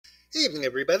Evening,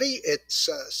 everybody. It's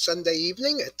Sunday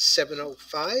evening at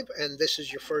 7:05, and this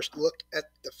is your first look at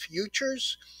the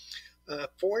futures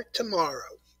for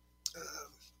tomorrow. Uh,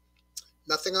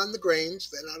 Nothing on the grains,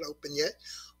 they're not open yet.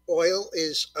 Oil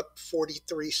is up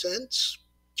 43 cents,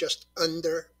 just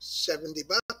under $70,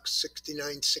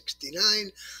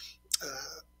 69.69.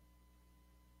 Uh,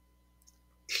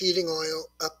 Heating oil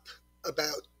up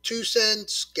about 2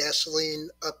 cents, gasoline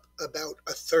up about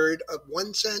a third of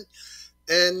 1 cent,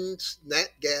 and nat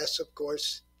gas, of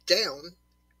course, down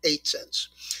 8 cents.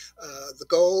 The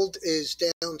gold is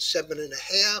down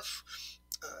 7.5.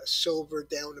 Silver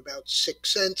down about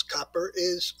 6 cents. Copper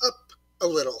is up a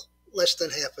little, less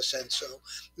than half a cent, so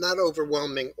not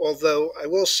overwhelming. Although I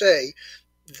will say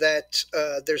that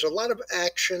there's a lot of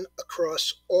action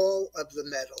across all of the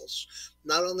metals,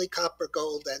 not only copper,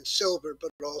 gold, and silver,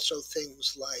 but also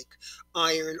things like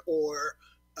iron ore,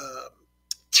 um,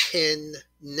 tin,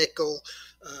 nickel.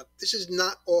 This is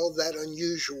not all that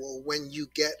unusual when you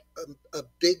get a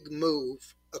big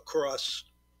move across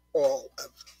all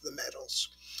of the metals.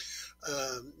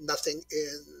 Nothing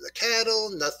in the cattle,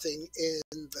 nothing in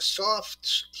the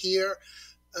softs here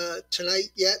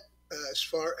tonight yet. As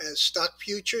far as stock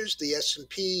futures, the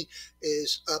S&P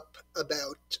is up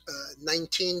about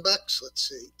 $19. Let's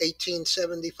see,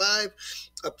 1875,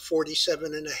 up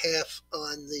 47 and a half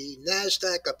on the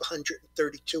Nasdaq, up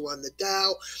 132 on the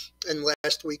Dow, and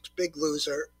last week's big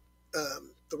loser,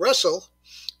 the Russell,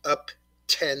 up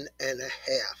 10 and a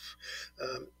half.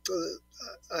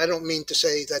 I don't mean to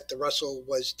say that the Russell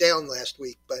was down last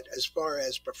week, but as far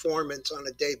as performance on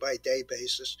a day by day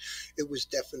basis, it was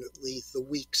definitely the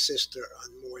weak sister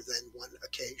on more than one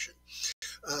occasion.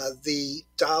 The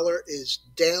dollar is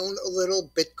down a little.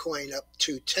 Bitcoin up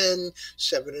 210,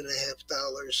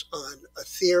 $7.50 on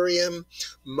Ethereum.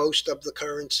 Most of the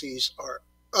currencies are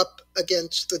up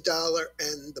against the dollar,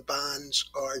 and the bonds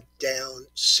are down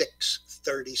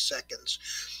 6/32.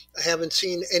 I haven't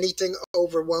seen anything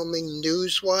overwhelming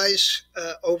news wise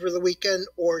over the weekend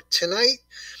or tonight.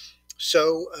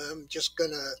 So I'm just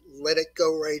going to let it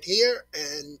go right here.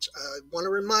 And I want to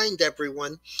remind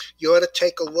everyone you ought to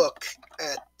take a look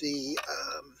at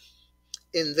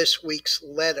in this week's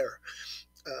letter,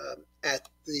 at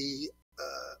the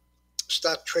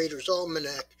Stock Traders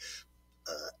Almanac.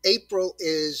 April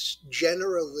is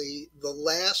generally the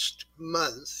last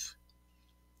month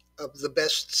of the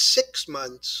best 6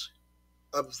 months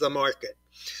of the market.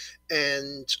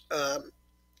 And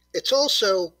it's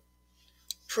also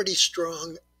pretty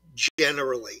strong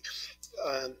generally.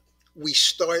 We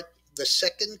start the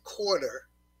second quarter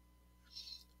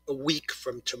a week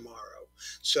from tomorrow.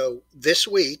 So this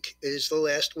week is the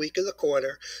last week of the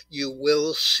quarter. You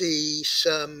will see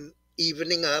some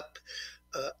evening up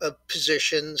of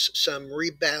positions, some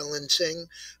rebalancing.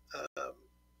 Um,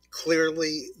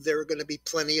 Clearly, there are going to be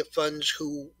plenty of funds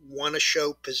who want to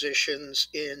show positions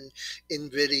in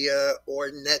Nvidia or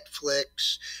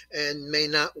Netflix and may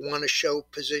not want to show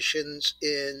positions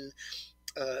in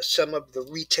some of the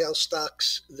retail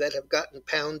stocks that have gotten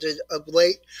pounded of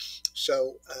late.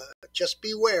 So just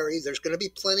be wary. There's going to be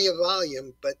plenty of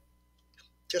volume, but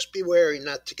just be wary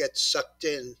not to get sucked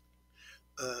in,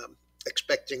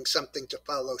 expecting something to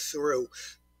follow through,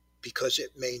 because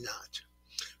it may not.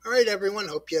 All right, everyone.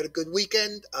 Hope you had a good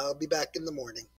weekend. I'll be back in the morning.